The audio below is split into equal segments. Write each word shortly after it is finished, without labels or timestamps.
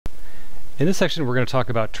In this section, we're going to talk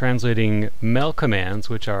about translating MEL commands,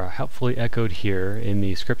 which are helpfully echoed here in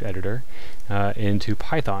the script editor, into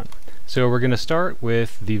Python. So we're going to start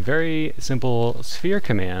with the very simple sphere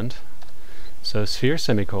command. So sphere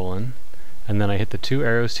semicolon, and then I hit the two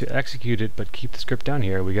arrows to execute it, but keep the script down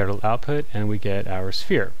here. We get our output and we get our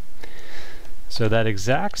sphere. So that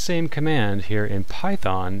exact same command here in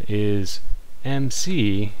Python is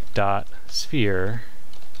mc.sphere,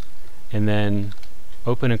 and then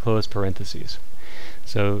open and close parentheses.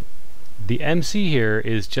 So the MC here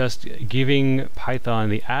is just giving Python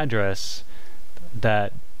the address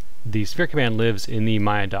that the sphere command lives in the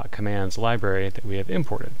my.commands library that we have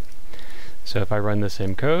imported. So if I run the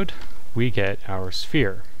same code, we get our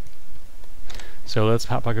sphere. So let's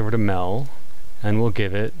hop back over to MEL, and we'll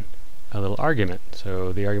give it a little argument.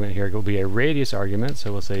 So the argument here will be a radius argument,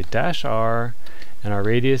 so we'll say -r, and our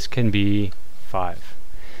radius can be 5.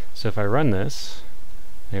 So if I run this,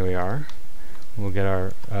 there we are. We'll get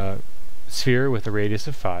our sphere with a radius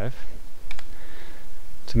of 5.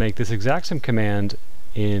 To make this exact same command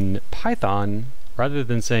in Python, rather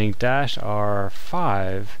than saying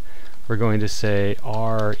 -r5, we're going to say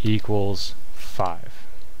r equals 5.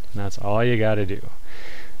 And that's all you got to do.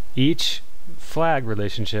 Each flag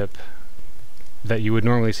relationship that you would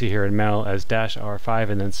normally see here in MEL as -r5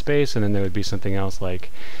 and then space, and then there would be something else like,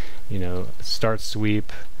 you know, start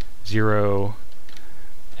sweep 0,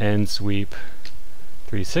 end sweep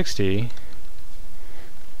 360.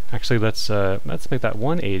 Actually, let's make that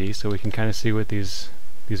 180 so we can kind of see what these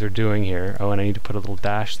are doing here. Oh, and I need to put a little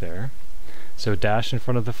dash there. So dash in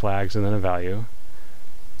front of the flags and then a value.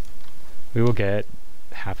 We will get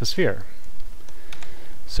half a sphere.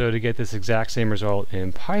 So to get this exact same result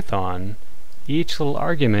in Python, each little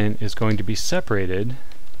argument is going to be separated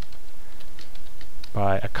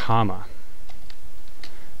by a comma.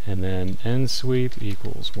 And then end sweep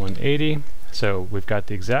equals 180. So we've got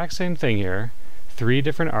the exact same thing here, 3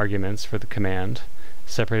 different arguments for the command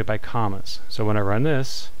separated by commas. So when I run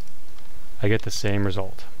this, I get the same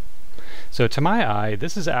result. So to my eye,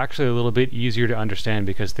 this is actually a little bit easier to understand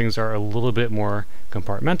because things are a little bit more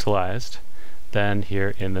compartmentalized than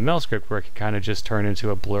here in the MEL script, where it can kind of just turn into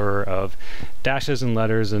a blur of dashes and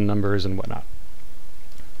letters and numbers and whatnot.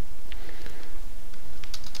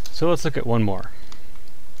 So let's look at one more.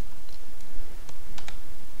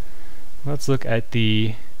 Let's look at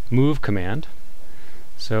the move command.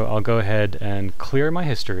 So I'll go ahead and clear my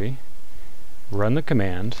history, run the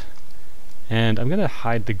command, and I'm going to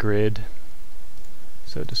hide the grid.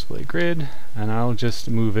 So display grid, and I'll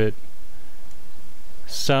just move it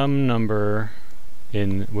some number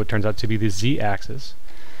in what turns out to be the z-axis.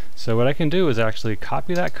 So what I can do is actually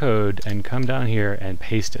copy that code and come down here and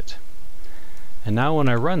paste it. And now when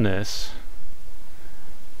I run this,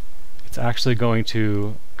 it's actually going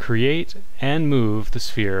to create and move the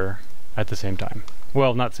sphere at the same time.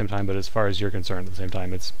 Well, not the same time, but as far as you're concerned, at the same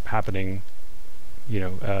time. It's happening, you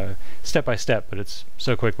know, step by step, but it's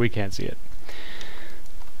so quick we can't see it.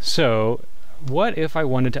 So what if I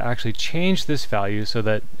wanted to actually change this value so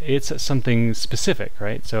that it's something specific,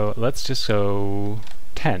 right? So let's just go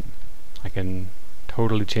 10. I can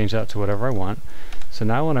totally change that to whatever I want. So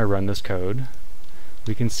now when I run this code,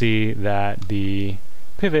 we can see that the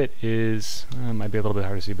pivot is, might be a little bit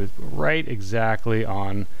hard to see, but right exactly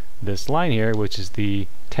on this line here, which is the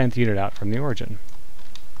 10th unit out from the origin.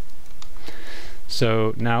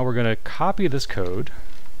 So now we're going to copy this code,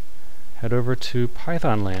 head over to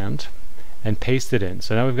Python land, and paste it in.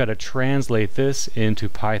 So now we've got to translate this into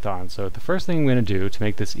Python. So the first thing I'm going to do to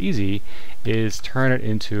make this easy is turn it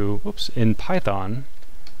into, in Python,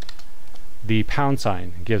 the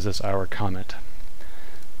 # gives us our comment.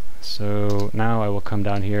 So now I will come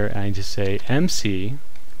down here and I just say MC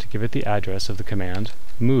to give it the address of the command,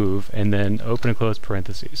 move, and then open and close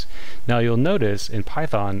parentheses. Now you'll notice in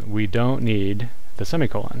Python we don't need the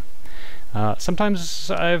semicolon.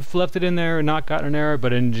 Sometimes I've left it in there and not gotten an error,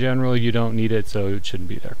 but in general you don't need it, so it shouldn't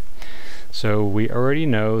be there. So we already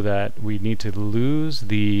know that we need to lose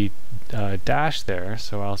the dash there,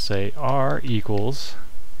 so I'll say r equals.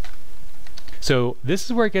 So this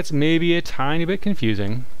is where it gets maybe a tiny bit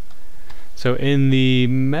confusing. So in the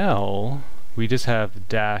MEL, we just have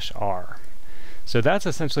 -r. So that's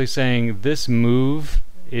essentially saying this move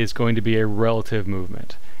is going to be a relative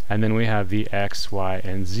movement. And then we have the x, y,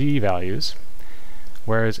 and z values.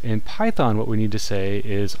 Whereas in Python, what we need to say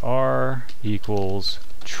is r equals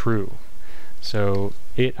true. So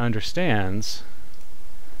it understands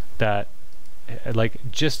that, like,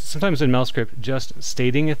 just sometimes in MEL script, just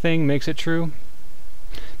stating a thing makes it true.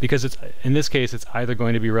 because it's, in this case, it's either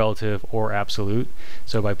going to be relative or absolute.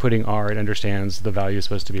 So by putting r, it understands the value is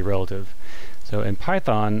supposed to be relative. So in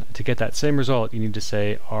Python, to get that same result, you need to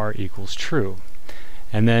say r equals true.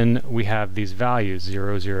 And then we have these values,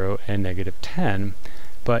 0, 0, and -10.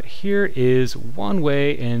 But here is one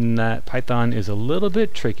way in that Python is a little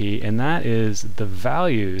bit tricky, and that is the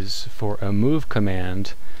values for a move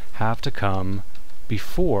command have to come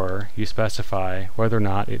before you specify whether or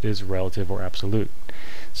not it is relative or absolute.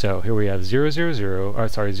 So here we have 0, 0, 0, or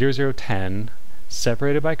sorry, 0, 0, 10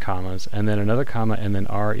 separated by commas, and then another comma, and then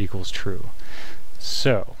r equals true.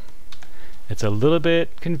 So it's a little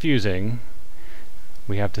bit confusing.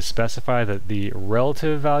 We have to specify that the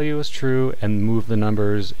relative value is true and move the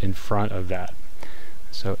numbers in front of that.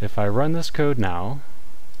 So if I run this code now,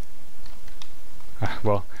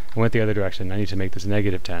 well, I went the other direction. I need to make this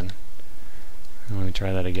 -10. Let me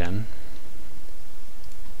try that again.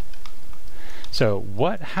 So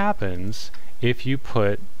what happens if you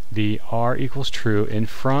put the r equals true in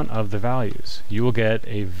front of the values? You will get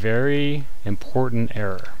a very important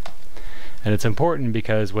error. And it's important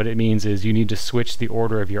because what it means is you need to switch the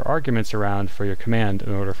order of your arguments around for your command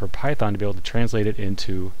in order for Python to be able to translate it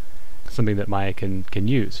into something that Maya can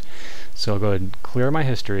use. So I'll go ahead and clear my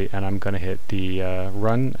history, and I'm going to hit the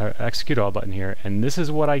execute all button here, and this is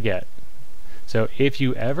what I get. So if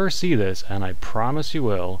you ever see this, and I promise you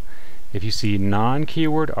will, if you see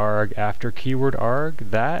non-keyword arg after keyword arg,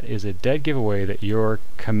 that is a dead giveaway that your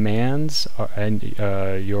commands and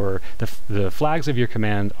the flags of your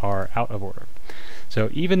command are out of order. So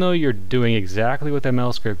even though you're doing exactly what the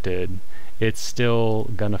MEL script did, it's still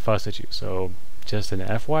gonna fuss at you. So just an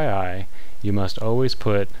FYI, you must always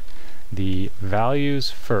put the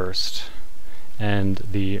values first and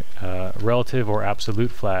the relative or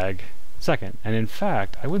absolute flag second. And in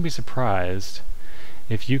fact, I wouldn't be surprised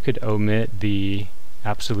if you could omit the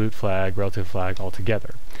absolute flag, relative flag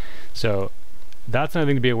altogether. So that's another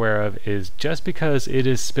thing to be aware of, is just because it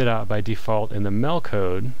is spit out by default in the MEL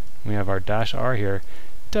code, we have our -r here,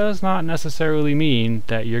 does not necessarily mean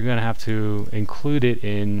that you're going to have to include it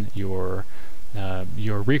in your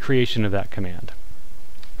recreation of that command.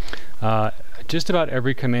 Just about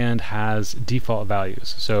every command has default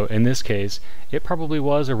values. So in this case, it probably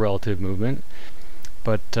was a relative movement,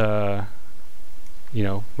 but you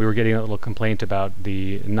know, we were getting a little complaint about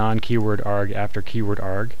the non-keyword arg after keyword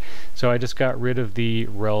arg. So I just got rid of the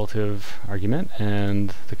relative argument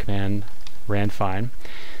and the command ran fine.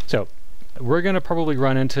 So we're going to probably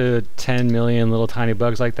run into 10 million little tiny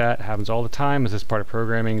bugs like that. It happens all the time. This is part of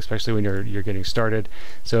programming, especially when you're getting started.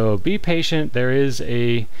 So be patient. There is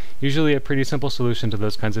usually a pretty simple solution to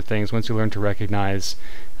those kinds of things once you learn to recognize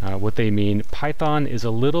what they mean. Python is a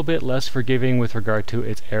little bit less forgiving with regard to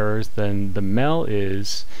its errors than the MEL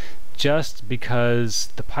is, just because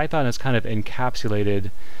the Python is kind of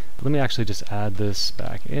encapsulated. Let me actually just add this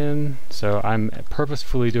back in. So I'm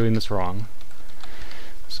purposefully doing this wrong.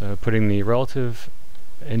 So putting the relative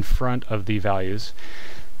in front of the values.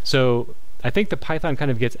 So I think the Python kind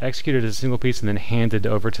of gets executed as a single piece and then handed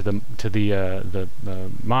over to the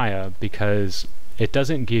Maya, because it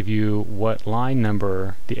doesn't give you what line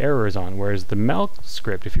number the error is on. Whereas the MEL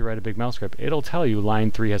script, if you write a big MEL script, it'll tell you line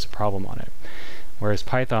 3 has a problem on it. Whereas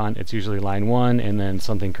Python, it's usually line 1 and then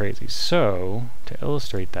something crazy. So to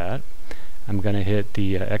illustrate that, I'm going to hit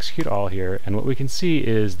the execute all here, and what we can see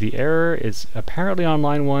is the error is apparently on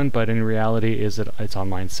line 1, but in reality is that it's on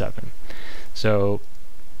line 7. So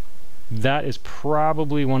that is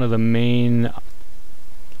probably one of the main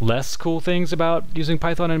less cool things about using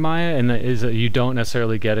Python and Maya, and that is that you don't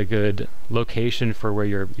necessarily get a good location for where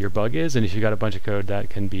your bug is, and if you've got a bunch of code, that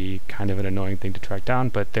can be kind of an annoying thing to track down.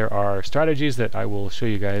 But there are strategies that I will show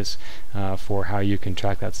you guys for how you can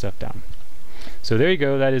track that stuff down. So there you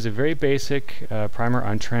go. That is a very basic primer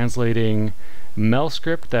on translating MEL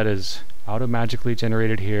script that is auto-magically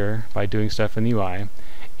generated here by doing stuff in the UI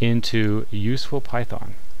into useful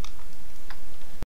Python.